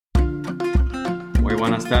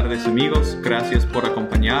buenas tardes amigos, gracias por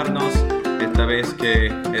acompañarnos. Esta vez que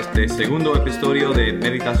este segundo episodio de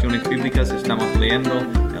Meditaciones Bíblicas estamos leyendo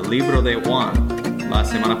el libro de Juan. La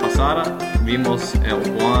semana pasada vimos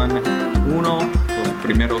el Juan 1, los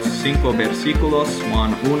primeros 5 versículos,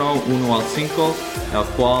 Juan 1 al 5,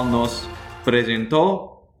 el cual nos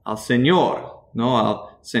presentó al Señor, ¿no?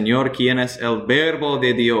 Al Señor quien es el Verbo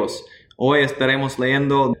de Dios. Hoy estaremos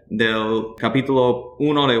leyendo del capítulo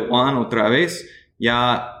 1 de Juan otra vez,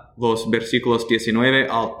 ya los versículos 19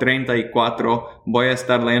 al 34. Voy a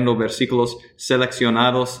estar leyendo versículos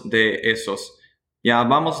seleccionados de esos. Ya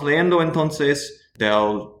vamos leyendo entonces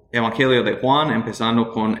del Evangelio de Juan,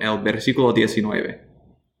 empezando con el versículo 19.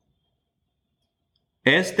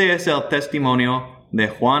 Este es el testimonio de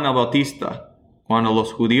Juan el Bautista, cuando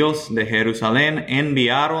los judíos de Jerusalén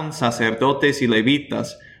enviaron sacerdotes y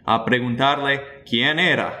levitas a preguntarle quién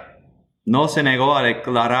era. No se negó a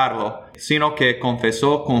declararlo, sino que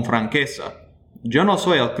confesó con franqueza: yo no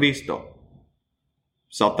soy el Cristo.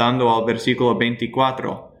 Saltando al versículo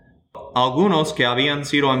 24. Algunos que habían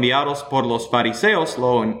sido enviados por los fariseos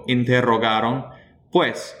lo interrogaron: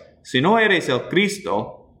 pues, si no eres el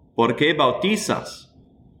Cristo, ¿por qué bautizas?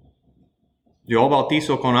 Yo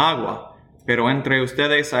bautizo con agua, pero entre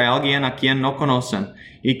ustedes hay alguien a quien no conocen,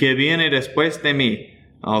 y que viene después de mí,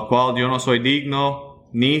 al cual yo no soy digno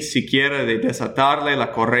ni siquiera de desatarle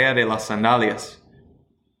la correa de las sandalias.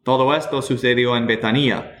 Todo esto sucedió en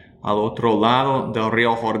Betania, al otro lado del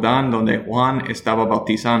río Jordán, donde Juan estaba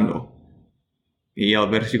bautizando. Y el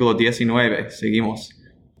versículo 19, seguimos.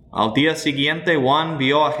 Al día siguiente Juan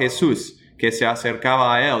vio a Jesús, que se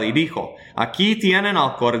acercaba a él, y dijo: aquí tienen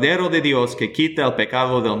al Cordero de Dios que quita el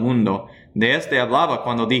pecado del mundo. De este hablaba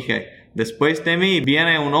cuando dije: después de mí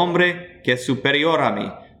viene un hombre que es superior a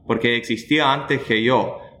mí, porque existía antes que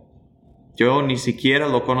yo. Yo ni siquiera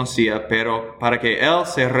lo conocía, pero para que él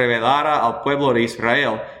se revelara al pueblo de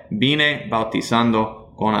Israel, vine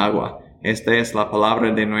bautizando con agua. Esta es la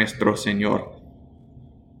palabra de nuestro Señor.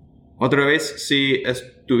 Otra vez, si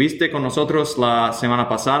estuviste con nosotros la semana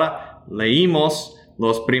pasada, leímos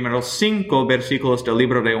los primeros 5 versículos del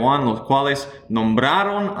libro de Juan, los cuales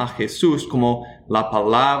nombraron a Jesús como la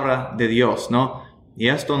palabra de Dios, ¿no? Y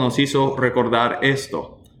esto nos hizo recordar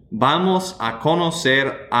esto. Vamos a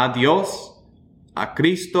conocer a Dios, a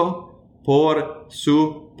Cristo, por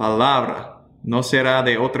su palabra. No será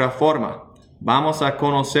de otra forma. Vamos a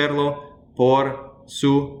conocerlo por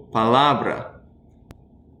su palabra.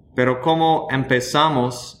 Pero ¿cómo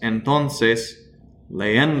empezamos entonces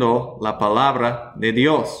leyendo la palabra de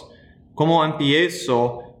Dios? ¿Cómo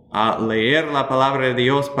empiezo a leer la palabra de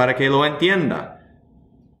Dios para que lo entienda?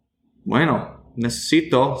 Bueno,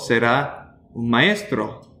 necesito ser un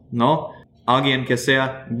maestro, ¿no? Alguien que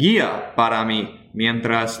sea guía para mí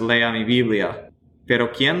mientras lea mi Biblia.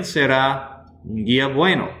 Pero ¿quién será un guía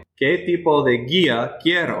bueno? ¿Qué tipo de guía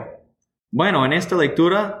quiero? Bueno, en esta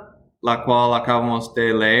lectura, la cual acabamos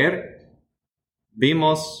de leer,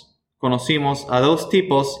 conocimos a 2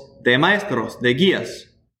 tipos de maestros, de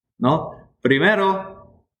guías, ¿no?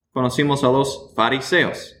 Primero, conocimos a los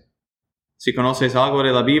fariseos. Si conoces algo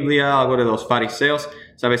de la Biblia, algo de los fariseos,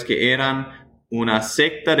 sabes que eran una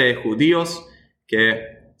secta de judíos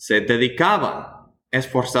que se dedicaban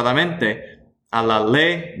esforzadamente a la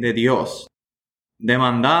ley de Dios.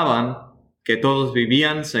 Demandaban que todos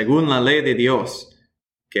vivían según la ley de Dios.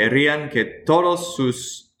 Querían que todos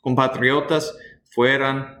sus compatriotas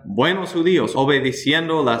fueran buenos judíos,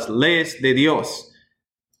 obedeciendo las leyes de Dios.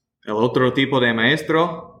 El otro tipo de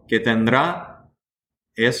maestro que tendrá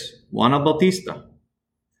es Juan el Bautista.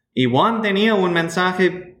 Y Juan tenía un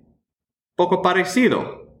mensaje poco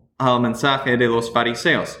parecido al mensaje de los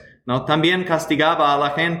fariseos, ¿no? También castigaba a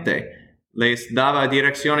la gente, les daba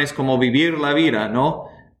direcciones como vivir la vida, ¿no?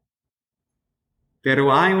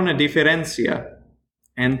 Pero hay una diferencia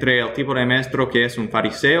entre el tipo de maestro que es un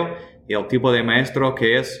fariseo y el tipo de maestro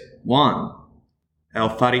que es Juan. El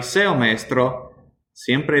fariseo maestro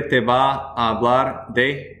siempre te va a hablar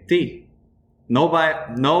de ti. No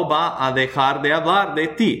va a dejar de hablar de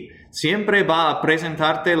ti. Siempre va a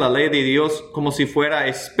presentarte la ley de Dios como si fuera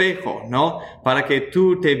espejo, ¿no? Para que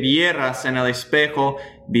tú te vieras en el espejo,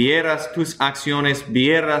 vieras tus acciones,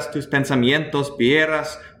 vieras tus pensamientos,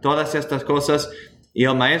 vieras todas estas cosas. Y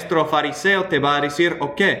el maestro fariseo te va a decir: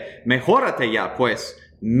 ok, mejórate ya, pues.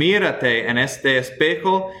 Mírate en este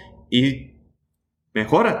espejo y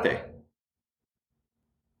mejórate.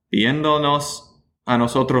 Viéndonos a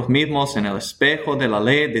nosotros mismos en el espejo de la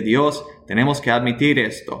ley de Dios, tenemos que admitir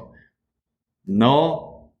esto.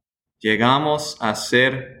 No llegamos a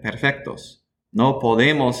ser perfectos. No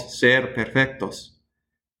podemos ser perfectos.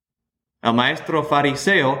 El maestro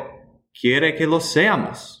fariseo quiere que lo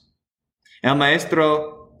seamos. El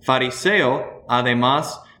maestro fariseo,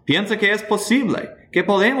 además, piensa que es posible, que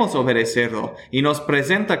podemos obedecerlo, y nos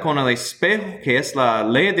presenta con el espejo que es la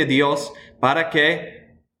ley de Dios para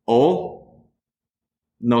que o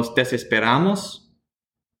nos desesperamos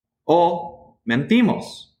o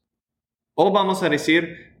mentimos. O vamos a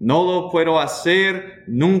decir, no lo puedo hacer,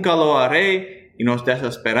 nunca lo haré, y nos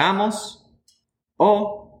desesperamos,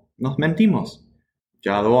 o nos mentimos.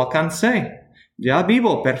 Ya lo alcancé, ya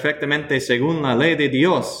vivo perfectamente según la ley de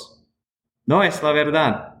Dios. No es la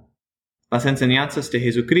verdad. Las enseñanzas de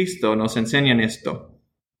Jesucristo nos enseñan esto.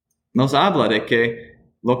 Nos habla de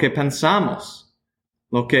que lo que pensamos,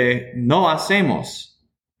 lo que no hacemos,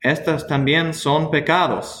 estos también son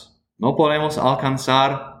pecados. No podemos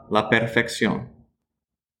alcanzar la perfección.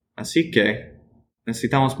 Así que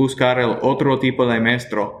necesitamos buscar el otro tipo de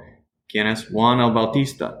maestro, quien es Juan el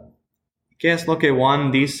Bautista. ¿Qué es lo que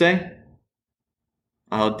Juan dice?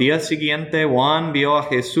 Al día siguiente, Juan vio a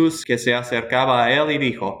Jesús que se acercaba a él y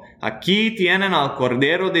dijo, «Aquí tienen al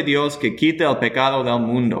Cordero de Dios que quita el pecado del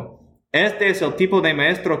mundo». Este es el tipo de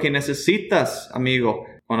maestro que necesitas, amigo,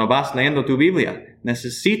 cuando vas leyendo tu Biblia.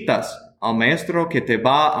 Necesitas al maestro que te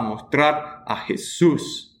va a mostrar a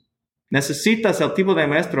Jesús. Necesitas el tipo de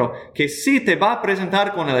maestro que sí te va a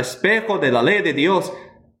presentar con el espejo de la ley de Dios,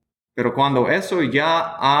 pero cuando eso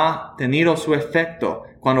ya ha tenido su efecto,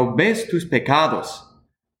 cuando ves tus pecados,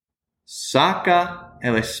 saca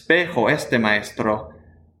el espejo este maestro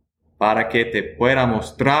para que te pueda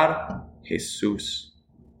mostrar Jesús.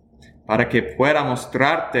 Para que pueda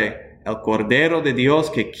mostrarte el Cordero de Dios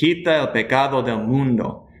que quita el pecado del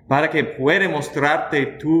mundo. Para que pueda mostrarte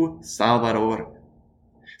tu Salvador.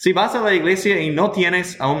 Si vas a la iglesia y no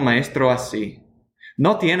tienes a un maestro así,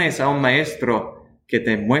 no tienes a un maestro que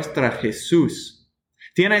te muestra Jesús,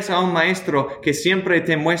 tienes a un maestro que siempre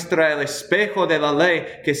te muestra el espejo de la ley,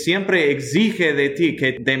 que siempre exige de ti,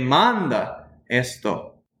 que demanda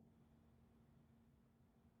esto.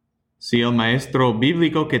 Si el maestro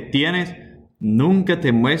bíblico que tienes nunca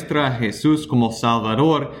te muestra a Jesús como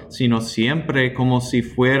Salvador, sino siempre como si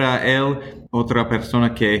fuera Él otra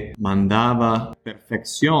persona que mandaba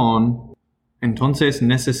perfección, entonces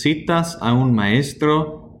necesitas a un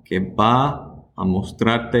maestro que va a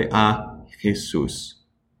mostrarte a Jesús.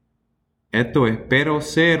 Esto espero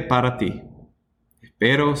ser para ti.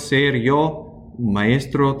 Espero ser yo un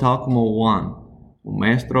maestro tal como Juan, un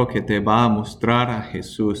maestro que te va a mostrar a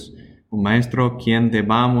Jesús, un maestro quien te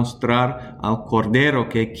va a mostrar al Cordero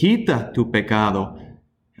que quita tu pecado,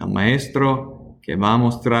 el maestro que va a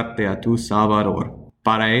mostrarte a tu Salvador.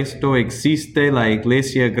 Para esto existe la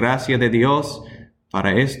Iglesia Gracia de Dios,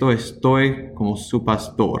 para esto estoy como su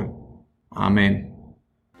pastor. Amén.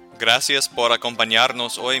 Gracias por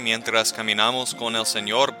acompañarnos hoy mientras caminamos con el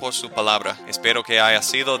Señor por su palabra. Espero que haya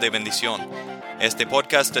sido de bendición. Este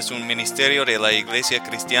podcast es un ministerio de la Iglesia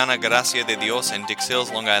Cristiana Gracia de Dios en Dix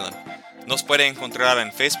Hills, Long Island. Nos puede encontrar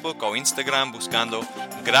en Facebook o Instagram buscando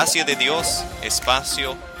Gracia de Dios,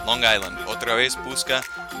 espacio, Long Island. Otra vez busca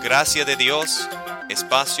Gracia de Dios,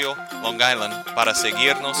 espacio, Long Island para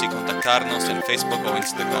seguirnos y contactarnos en Facebook o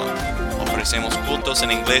Instagram. Ofrecemos cultos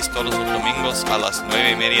en inglés todos los domingos a las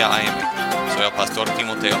 9:30 a.m. Soy el pastor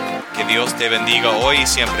Timoteo. Que Dios te bendiga hoy y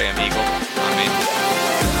siempre, amigo.